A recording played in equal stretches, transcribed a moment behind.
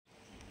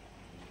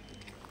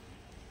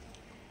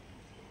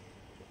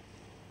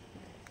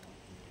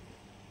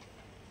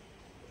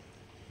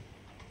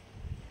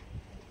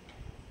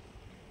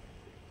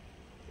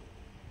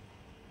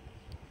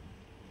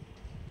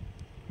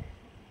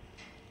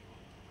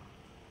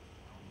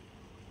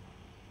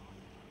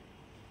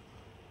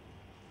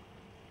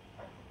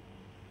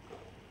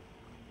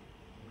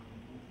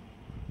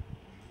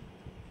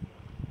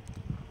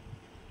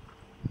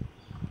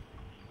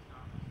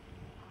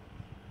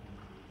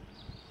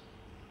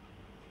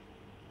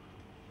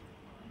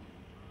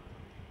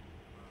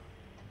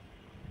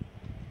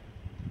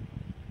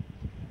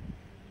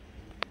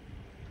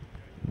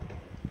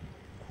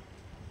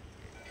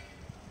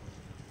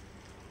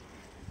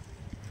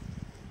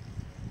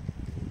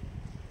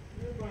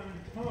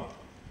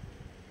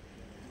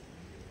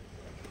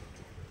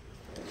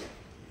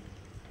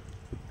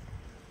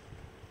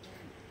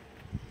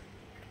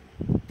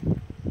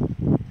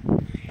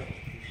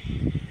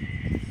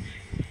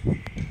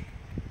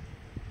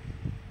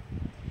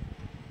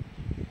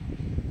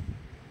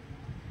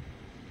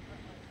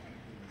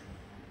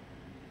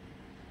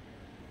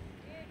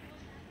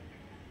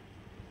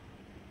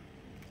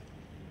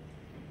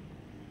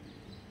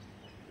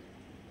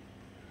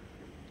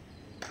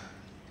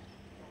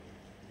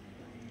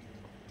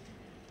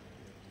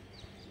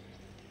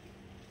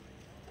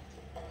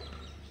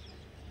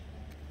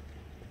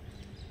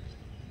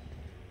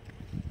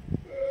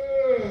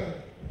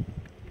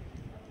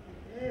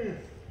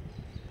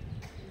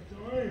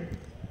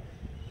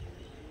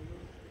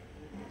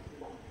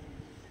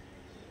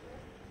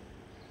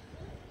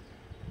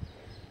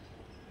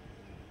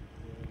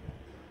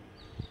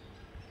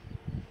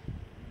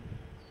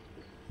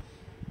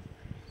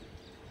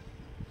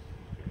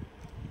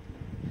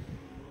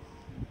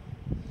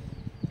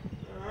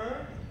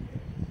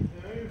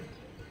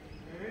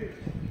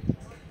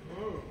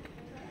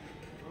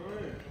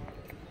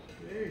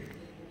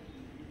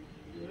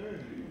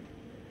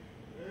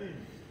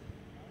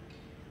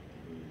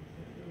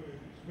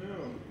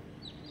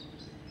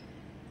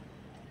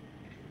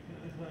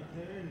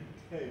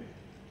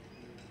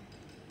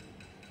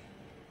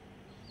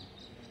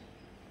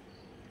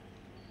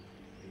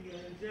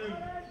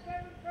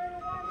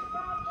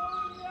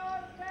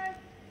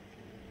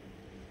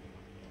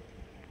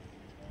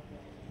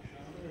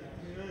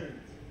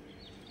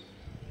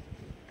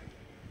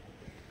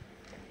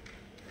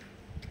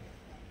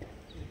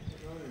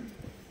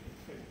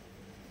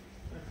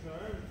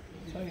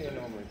How do you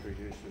normally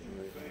produce it?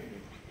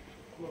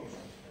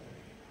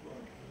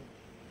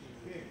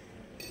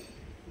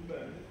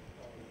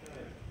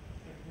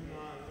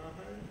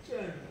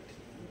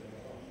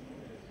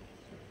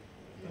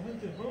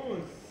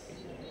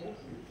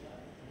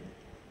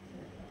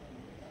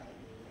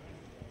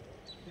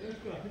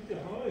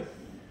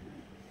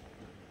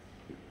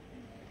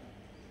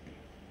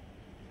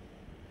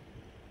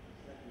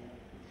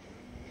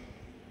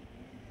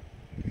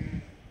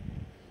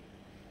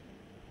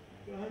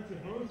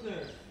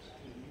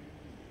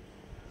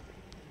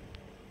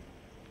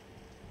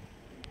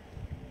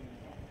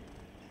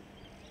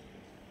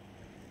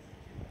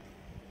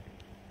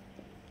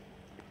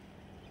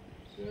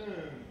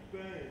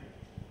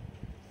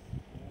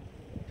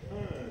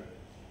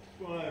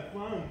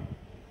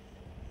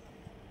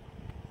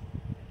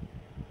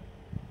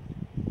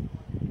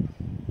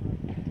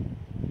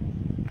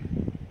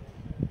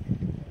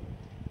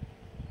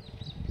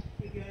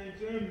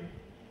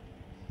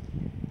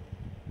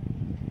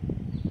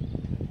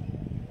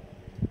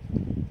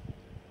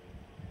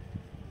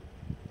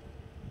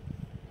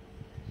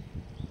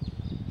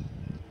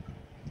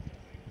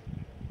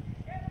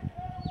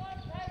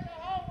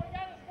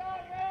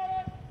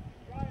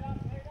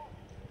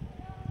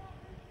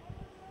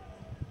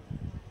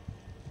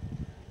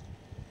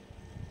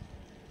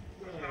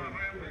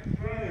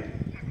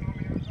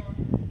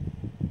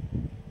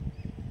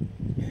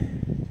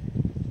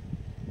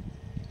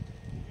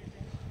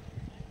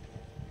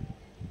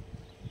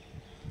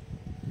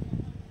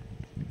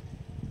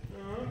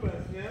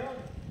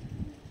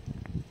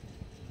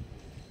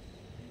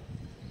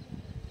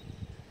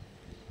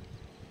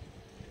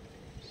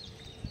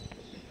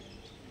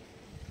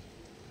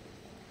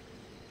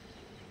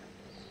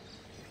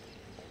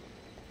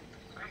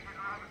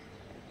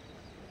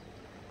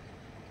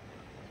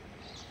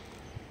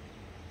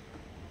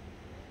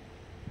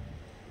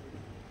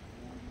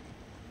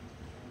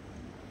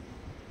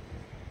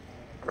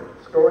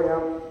 Scoring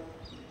up.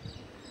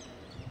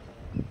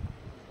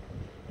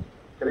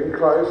 Getting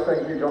close,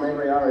 thank you John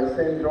Henry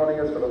RSN joining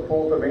us for the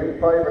fourth event.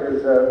 Favourite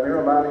is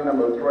Miramani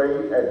number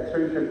 3 at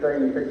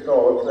 2.15 fixed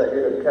odds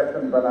ahead of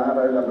Captain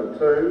Bernardo number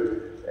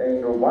 2,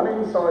 and one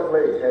inside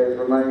leg has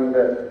remained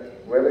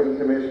well in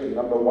commission,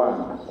 number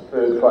 1,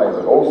 third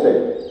favourite. All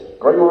set.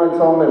 Green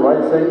lights on, they're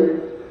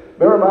racing.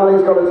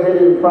 Miramani's got his head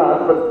in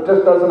front, but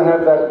just doesn't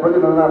have that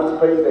brilliant enough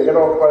speed to head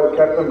off both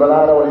Captain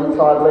Bernardo and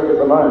inside leg at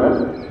the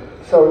moment.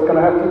 So it's going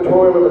to have to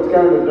toil if it's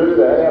going to do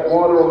that. Out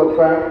wider on the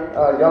track,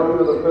 going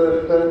into the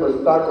first turn was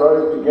Thug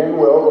Rose began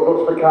well, but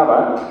looks for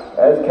cover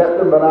as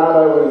Captain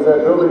Bernardo was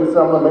building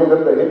some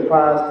momentum to head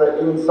past the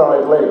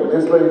inside leg.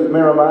 This leaves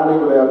Miramani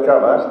without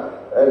cover,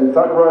 and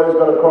Thug Rose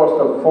got across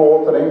to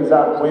fourth and ends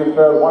up with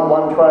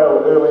 1-1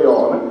 trail early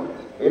on.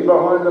 In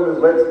behind them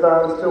is Let's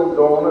Dance Till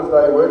Dawn as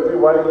they worked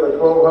their way to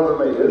the 1200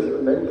 metres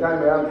and then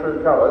came out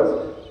through colours.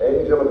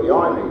 Angela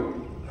behind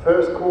him.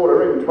 First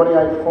quarter in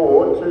 28.4,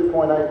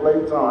 2.8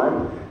 lead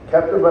time.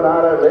 Captain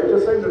Bernardo led,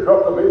 just seemed to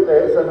drop the bit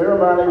there, so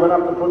Miramani went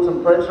up to put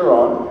some pressure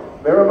on.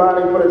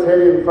 Miramani put its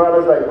head in front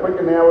as they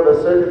quicken now with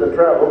a circuit to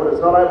travel, but it's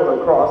not able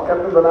to cross.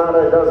 Captain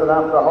Bernardo does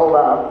enough to hold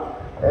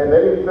up, and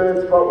then in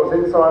third spot was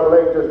inside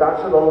leg, just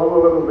ushered along a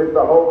little bit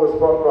to hold the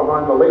spot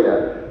behind the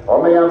leader.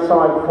 On the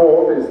outside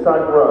fourth is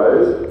Thug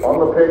Rose.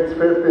 On the pegs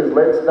fifth is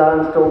Let's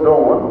Dance Till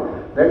Dawn.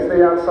 Next,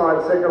 the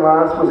outside second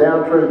last was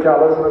Our True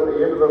Colours, and at the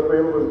end of the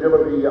field was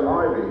Dillaby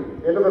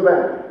Ivy. Into the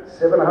back,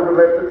 700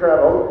 left to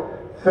travel.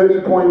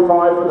 30.5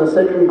 for the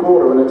second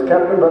quarter, and it's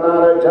Captain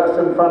Bernardo just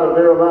in front of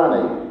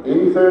Miramani.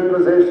 In third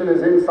position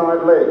is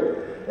Inside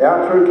Leg.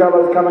 Our True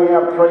Colours coming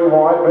out 3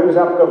 wide, moves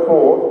up to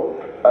 4th.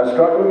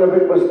 Struggling a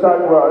bit with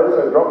Stoke Rose,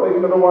 so dropping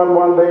into the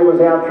 1-1 there was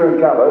Our True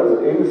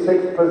Colours. In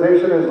 6th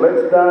position is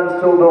Let's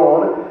Dance Till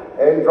Dawn,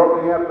 and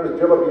dropping out was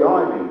Dillaby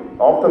Ivy.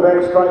 Off the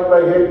back straight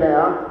they head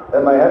now,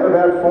 and they have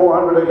about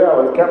 400 to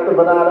go. It's Captain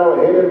Bernardo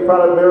ahead in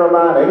front of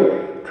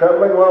Miramani.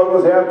 Travelling well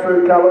was Our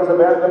True Colours,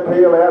 about to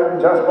peel out,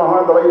 and just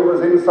behind the leader was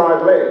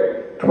Inside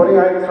Leg.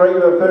 28.3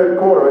 the third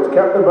quarter, it's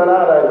Captain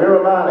Bernardo,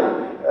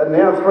 Miramani. And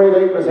now 3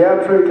 deep is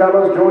Our True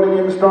Colours joining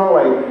in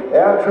strongly.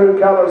 Our True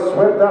Colours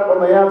swept up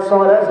on the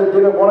outside as it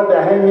did. It wanted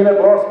to hang in,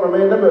 it lost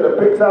momentum, but it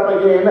picks up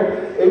again.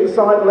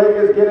 Inside Leg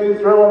is getting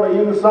through on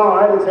the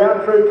inside. It's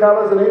Our True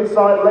Colours and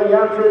Inside Leg.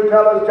 Our True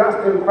Colours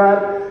just in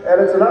front,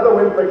 and it's another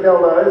win for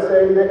Keldos,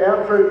 and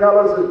Our True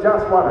Colours has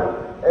just won it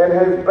and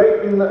has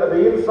beaten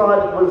the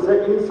inside. It was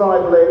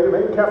Inside Leg, and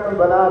then Captain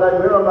Bernardo,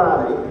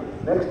 Miramani.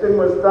 Next in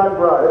was Stoke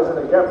Rose, and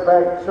a gap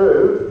back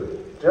to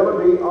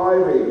Dillaby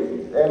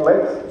Ivy. And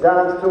Let's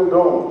Dance Till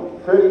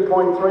Dawn.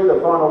 30.3 the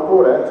final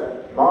quarter.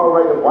 Mile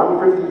rate of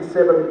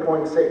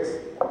 157.6.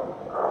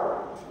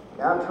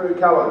 Our True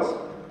Colours.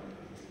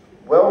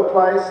 Well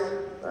placed.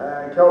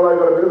 Keldo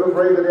got a bit of a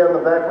breather down the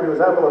back when he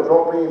was able to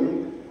drop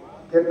in.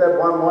 Get that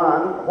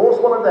 1-1. Horse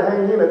wanted to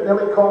hang in. It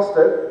nearly cost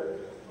it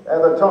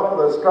at the top of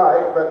the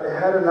straight, but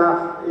had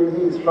enough in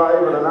his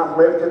favour, enough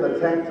left in the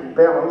tank to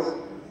balance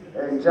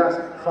and just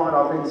fight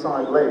off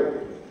Inside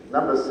Leg.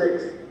 Number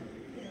 6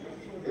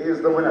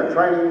 is the winner.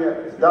 Training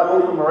double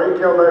for Marie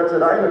Keldo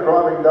today, and a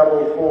driving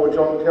double for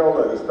John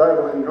Keldo.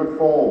 Stable in good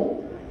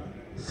form.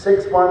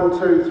 6-1,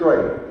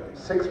 2-3.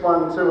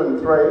 6-1, 2 and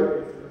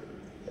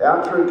 3.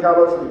 Our True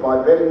Colours is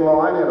by betting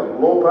line out of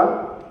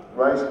Lauper.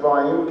 Raced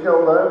by M.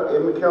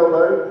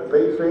 Keldo,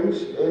 B.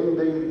 Finch,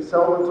 N.D.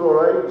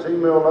 Salvatore, G.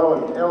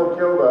 Merlot and L.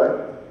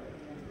 Keldo.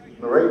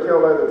 Marie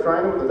Keldo the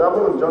trainer with a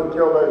double, and John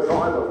Keldo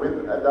driver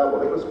with a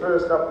double. It was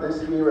first up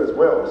this year as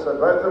well. So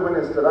both the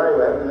winners today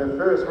were having their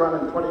first run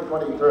in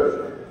 2022.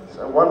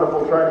 So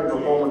wonderful training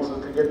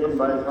performances to get them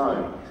both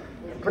home.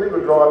 Pretty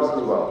good drives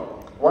as well.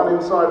 One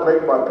Inside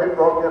Leg by Pet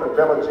Rock out of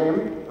Bella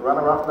Gem,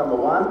 runner-up number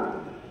 1.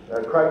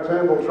 Craig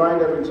Turnbull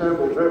trained, every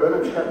Turnbull driven,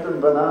 and Captain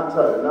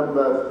Bonato.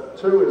 Number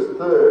 2 is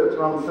third. It's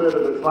run third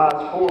of its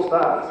last 4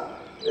 starts.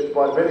 It's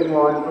by betting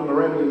line from the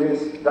Remy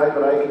Miss.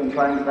 David Aiken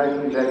trains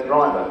Nathan Jack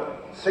driver.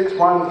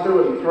 6-1,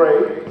 2 and 3.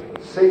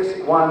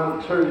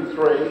 6-1, 2,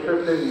 3.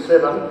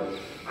 15-7.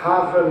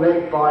 Half a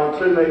neck by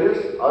 2 metres.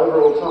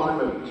 Overall time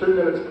of 2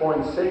 minutes,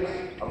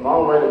 0.6. A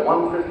mile rate of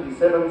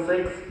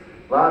 157.6.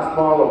 Last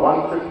mile of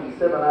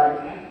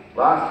 157.8.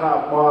 Last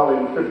half mile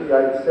in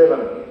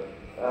 58.7.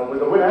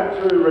 With a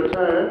winner to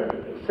return,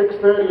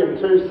 6:30 and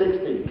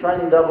 2:60.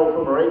 Training double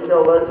for Marie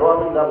Keldo,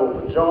 driving double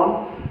for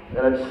John.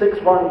 And it's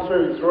 6-1,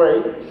 2,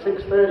 3.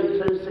 6:30,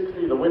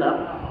 2:60 the winner.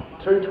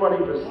 2:20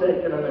 for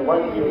second, and there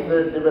won't be a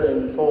third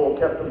dividend for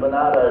Captain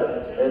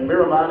Bernardo. And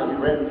Miramani,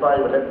 who ran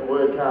favourite, had to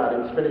work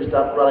hard. He's finished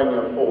up running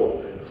a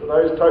 4th. So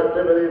those tote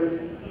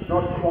dividends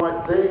not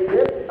quite there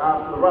yet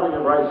after the running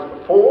of race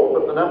 4,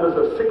 but the numbers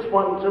are 6,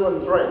 1, 2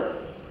 and 3.